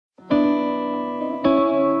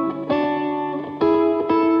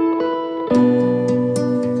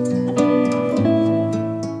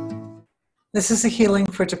This is a healing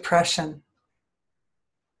for depression.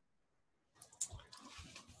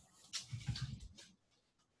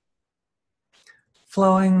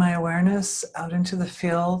 Flowing my awareness out into the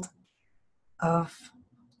field of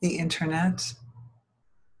the internet,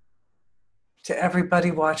 to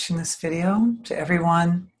everybody watching this video, to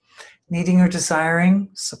everyone needing or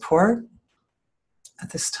desiring support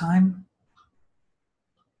at this time.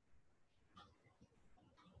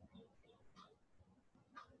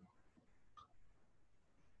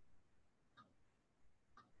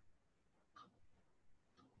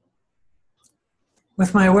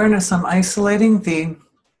 With my awareness, I'm isolating the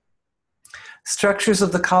structures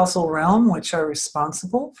of the causal realm which are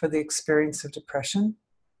responsible for the experience of depression.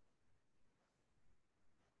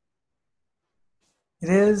 It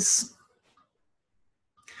is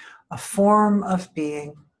a form of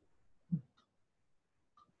being.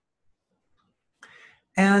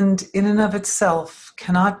 And in and of itself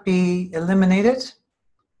cannot be eliminated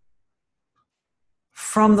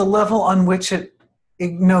from the level on which it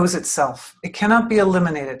knows itself. It cannot be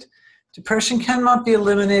eliminated. Depression cannot be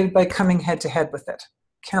eliminated by coming head to head with it.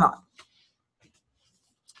 Cannot.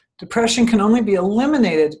 Depression can only be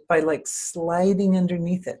eliminated by like sliding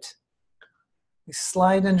underneath it. We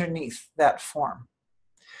slide underneath that form.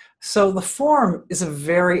 So the form is a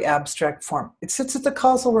very abstract form. It sits at the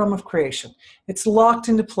causal realm of creation. It's locked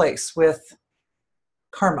into place with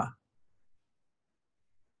karma.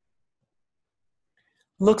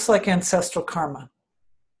 Looks like ancestral karma.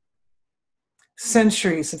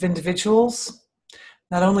 Centuries of individuals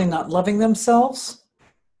not only not loving themselves,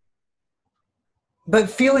 but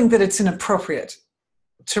feeling that it's inappropriate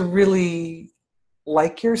to really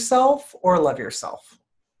like yourself or love yourself.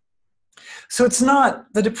 So it's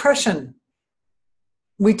not the depression.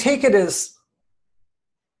 We take it as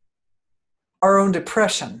our own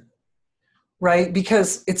depression, right?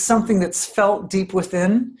 Because it's something that's felt deep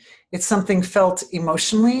within. It's something felt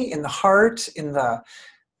emotionally in the heart, in the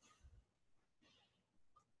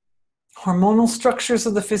hormonal structures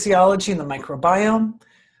of the physiology and the microbiome.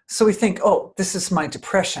 So we think, oh, this is my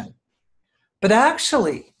depression. But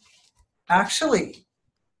actually, the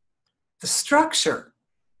structure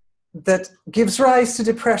that gives rise to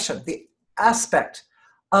depression, the aspect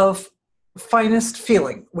of finest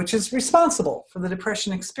feeling, which is responsible for the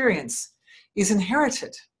depression experience, is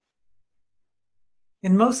inherited.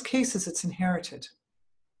 In most cases, it's inherited.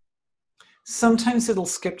 Sometimes it'll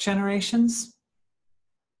skip generations,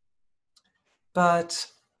 but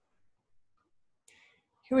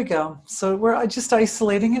here we go. So we're just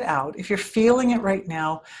isolating it out. If you're feeling it right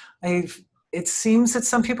now, it seems that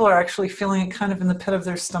some people are actually feeling it kind of in the pit of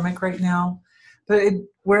their stomach right now. But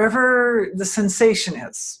wherever the sensation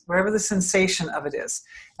is, wherever the sensation of it is,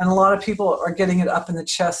 and a lot of people are getting it up in the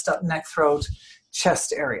chest, up neck, throat,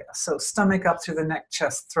 chest area. So stomach up through the neck,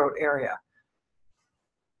 chest, throat area.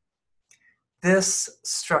 This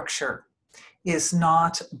structure is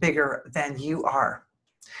not bigger than you are.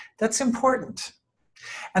 That's important.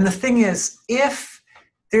 And the thing is, if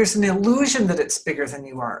there's an illusion that it's bigger than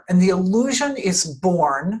you are, and the illusion is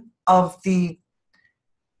born of the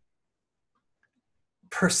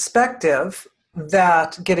perspective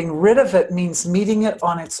that getting rid of it means meeting it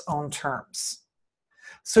on its own terms.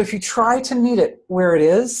 So if you try to meet it where it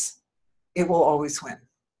is, it will always win.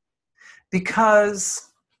 Because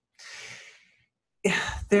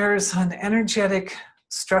there's an energetic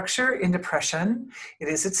structure in depression. It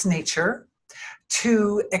is its nature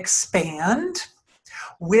to expand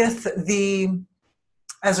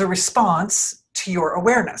as a response to your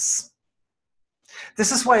awareness.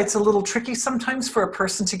 This is why it's a little tricky sometimes for a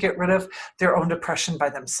person to get rid of their own depression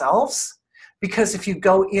by themselves. Because if you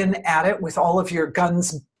go in at it with all of your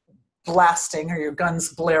guns blasting or your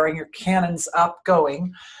guns blaring, your cannons up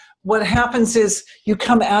going, what happens is you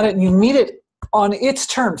come at it and you meet it on its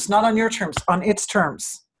terms, not on your terms, on its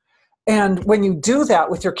terms. And when you do that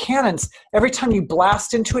with your cannons, every time you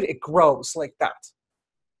blast into it, it grows like that.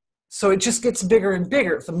 So it just gets bigger and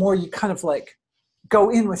bigger the more you kind of like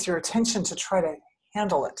go in with your attention to try to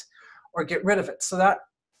handle it or get rid of it. So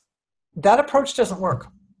that approach doesn't work.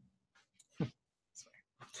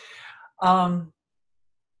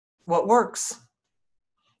 What works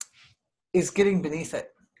is getting beneath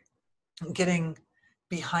it, getting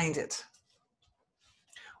behind it.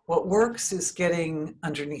 What works is getting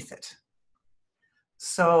underneath it.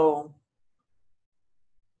 So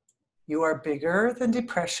you are bigger than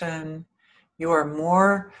depression. You are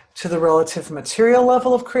more to the relative material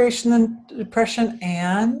level of creation than depression,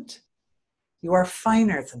 and you are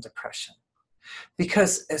finer than depression.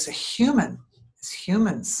 Because as a human, as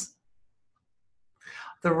humans,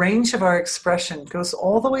 The range of our expression goes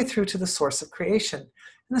all the way through to the source of creation.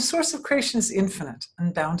 And the source of creation is infinite,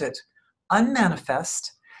 unbounded.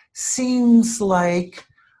 Unmanifest seems like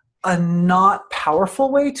a not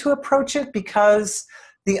powerful way to approach it because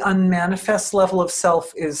the unmanifest level of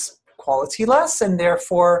self is qualityless and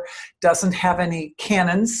therefore doesn't have any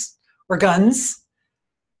cannons or guns.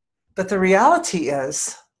 But the reality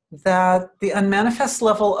is that the unmanifest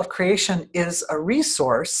level of creation is a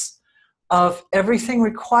resource of everything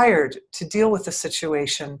required to deal with the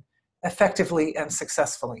situation effectively and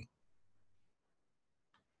successfully.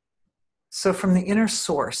 So from the inner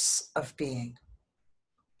source of being,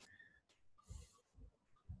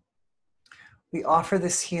 we offer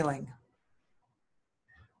this healing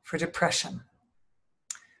for depression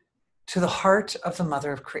to the heart of the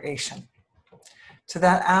Mother of Creation, to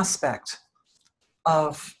that aspect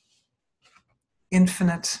of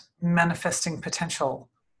infinite manifesting potential,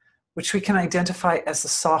 which we can identify as the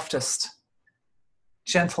softest,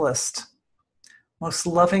 gentlest, most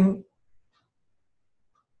loving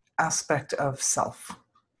aspect of self.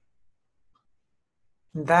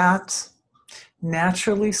 That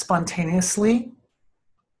naturally, spontaneously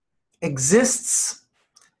exists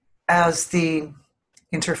as the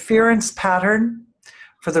interference pattern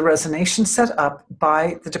for the resonation set up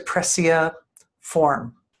by the depressia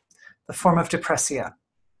form, the form of depressia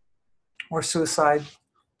or suicide.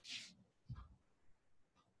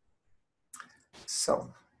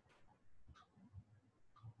 So,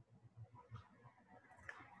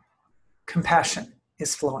 compassion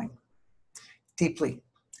is flowing deeply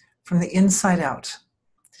from the inside out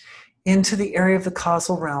into the area of the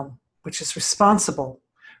causal realm, which is responsible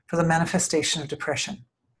for the manifestation of depression.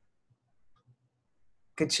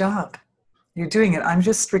 Good job. You're doing it. I'm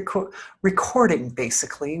just recording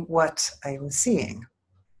basically what I'm seeing.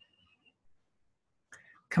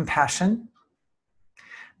 Compassion.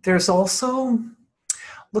 There's also,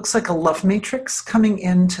 looks like a love matrix coming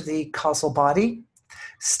into the causal body.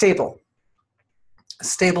 Stable. A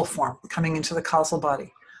stable form coming into the causal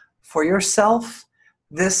body. For yourself,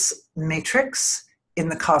 this matrix in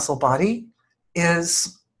the causal body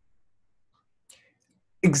is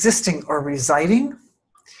existing or residing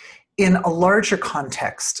in a larger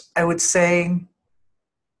context. I would say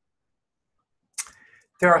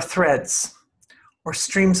there are threads or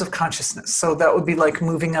streams of consciousness. So that would be like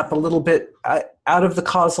moving up a little bit out of the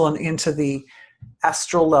causal and into the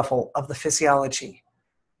astral level of the physiology.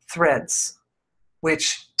 Threads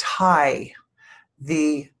which tie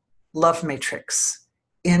the love matrix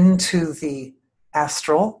into the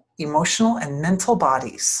astral, emotional, and mental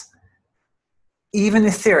bodies, even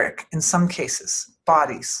etheric in some cases,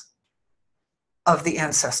 bodies of the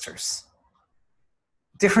ancestors.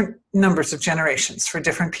 Different numbers of generations for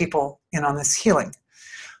different people in on this healing.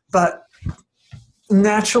 But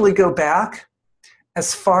naturally go back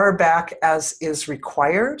as far back as is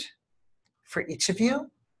required for each of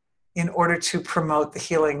you in order to promote the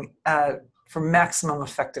healing for maximum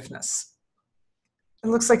effectiveness. It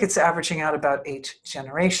looks like it's averaging out about 8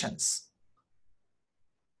 generations.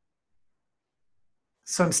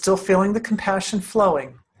 So I'm still feeling the compassion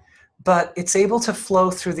flowing, but it's able to flow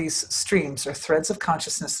through these streams or threads of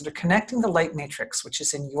consciousness that are connecting the light matrix, which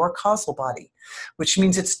is in your causal body, which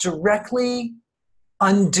means it's directly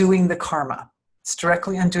undoing the karma. It's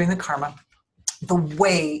directly undoing the karma. The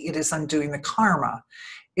way it is undoing the karma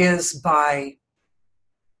is by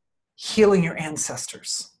healing your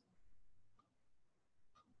ancestors.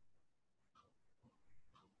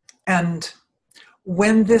 And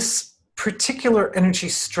when this particular energy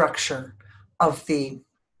structure of the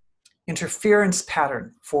interference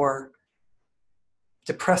pattern for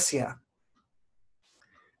depressia,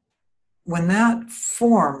 when that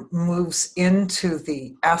form moves into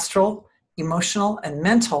the astral, emotional, and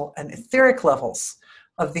mental and etheric levels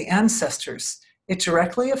of the ancestors, it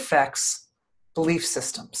directly affects belief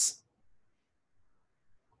systems,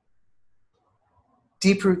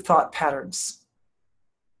 deep root thought patterns,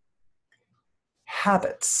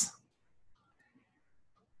 habits.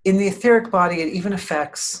 In the etheric body, it even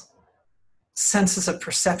affects senses of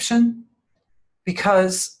perception,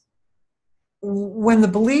 because when the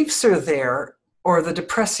beliefs are there or the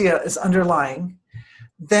depressia is underlying,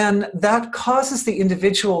 then that causes the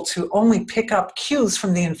individual to only pick up cues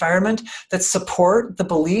from the environment that support the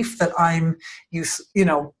belief that I'm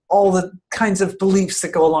all the kinds of beliefs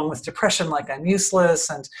that go along with depression, like I'm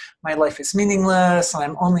useless and my life is meaningless and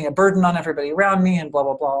I'm only a burden on everybody around me and blah,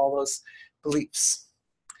 blah, blah, all those beliefs.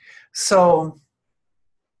 So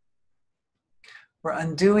we're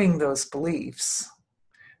undoing those beliefs.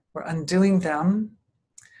 We're undoing them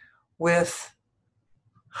with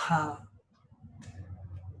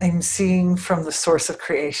I'm seeing from the source of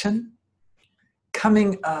creation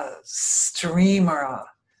coming a stream or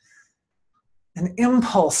an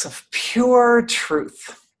impulse of pure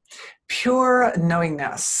truth, pure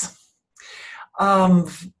knowingness, the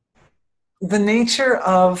nature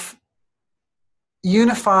of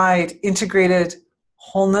unified, integrated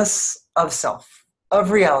wholeness of self, of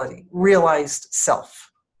reality, realized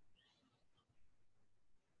self.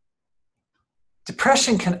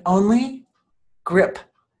 Depression can only grip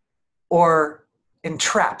or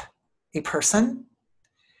entrap a person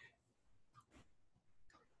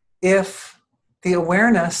if the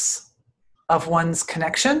awareness of one's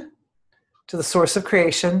connection to the source of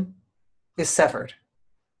creation is severed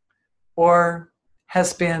or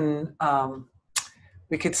has been,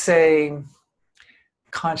 we could say,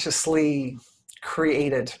 consciously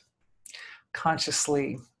created,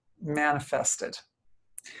 consciously manifested.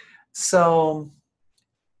 So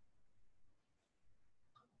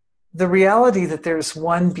the reality that there's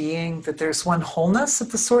one being, that there's one wholeness at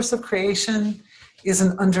the source of creation is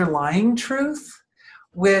an underlying truth,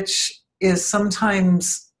 which is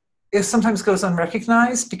sometimes goes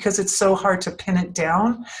unrecognized because it's so hard to pin it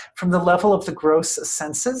down from the level of the gross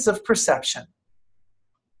senses of perception.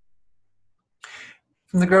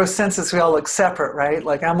 From the gross senses, we all look separate, right?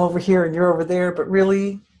 Like I'm over here and you're over there, but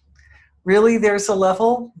really there's a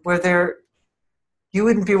level where you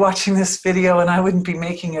wouldn't be watching this video and I wouldn't be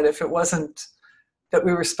making it if it wasn't that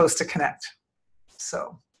we were supposed to connect.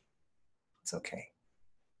 So it's okay.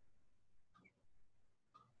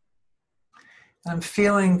 And I'm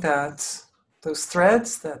feeling that those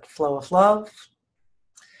threads, that flow of love,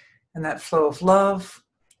 and that flow of love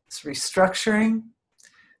is restructuring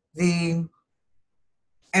the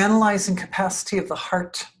analyzing capacity of the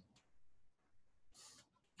heart.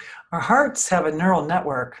 Our hearts have a neural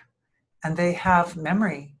network, and they have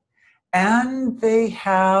memory, and they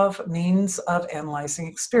have means of analyzing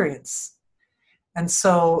experience. And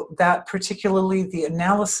so that particularly the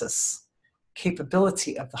analysis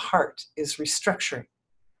capability of the heart is restructuring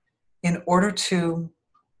in order to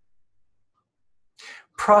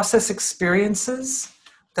process experiences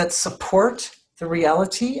that support the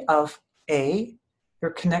reality of A,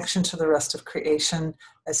 your connection to the rest of creation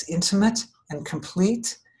as intimate and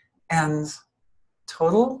complete and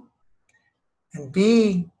total, and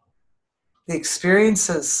B, the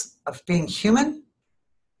experiences of being human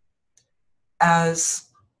as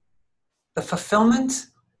the fulfillment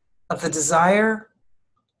of the desire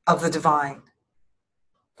of the divine,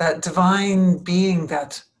 that divine being,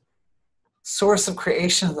 that source of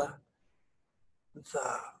creation, the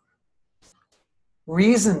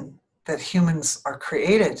reason that humans are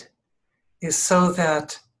created is so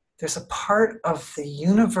that there's a part of the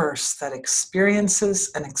universe that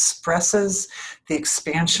experiences and expresses the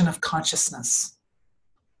expansion of consciousness.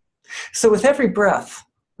 So with every breath,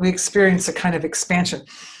 we experience a kind of expansion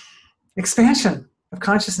of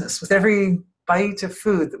consciousness. With every bite of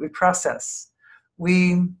food that we process,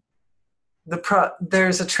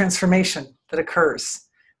 there's a transformation that occurs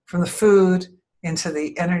from the food into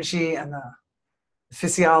the energy and the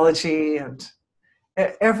physiology, and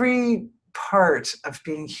every part of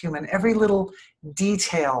being human, every little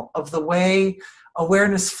detail of the way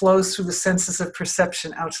awareness flows through the senses of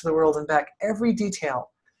perception out to the world and back, every detail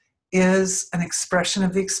is an expression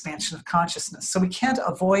of the expansion of consciousness. So we can't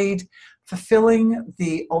avoid fulfilling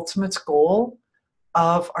the ultimate goal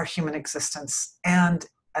of our human existence, and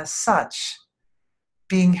as such,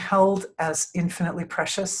 being held as infinitely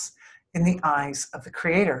precious in the eyes of the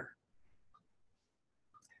Creator,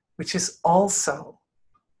 which is also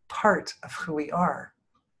part of who we are.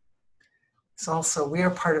 It's also, we are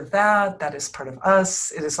part of that, that is part of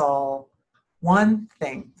us. It is all one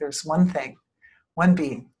thing. There's one thing, one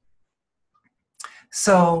being.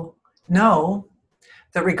 So know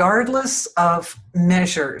that regardless of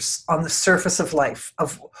measures on the surface of life,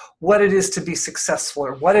 of what it is to be successful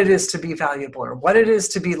or what it is to be valuable or what it is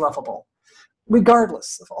to be lovable,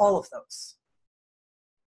 regardless of all of those,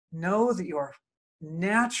 know that you are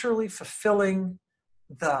naturally fulfilling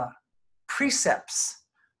the precepts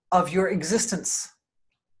of your existence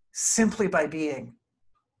simply by being,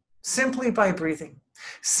 simply by breathing,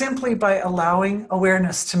 simply by allowing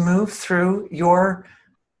awareness to move through your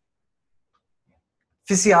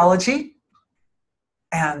physiology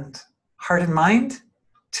and heart and mind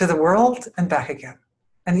to the world and back again.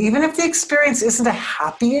 And even if the experience isn't a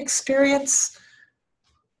happy experience,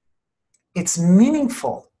 it's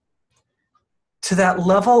meaningful to that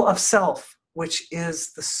level of self, which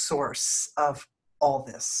is the source of all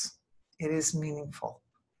this. It is meaningful.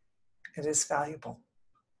 It is valuable.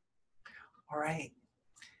 All right.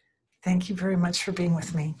 Thank you very much for being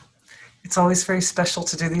with me. It's always very special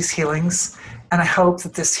to do these healings, and I hope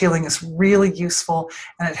that this healing is really useful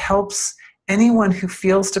and it helps anyone who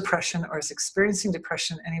feels depression or is experiencing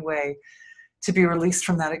depression in any way to be released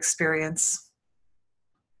from that experience.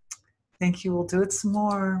 Thank you. We'll do it some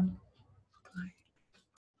more.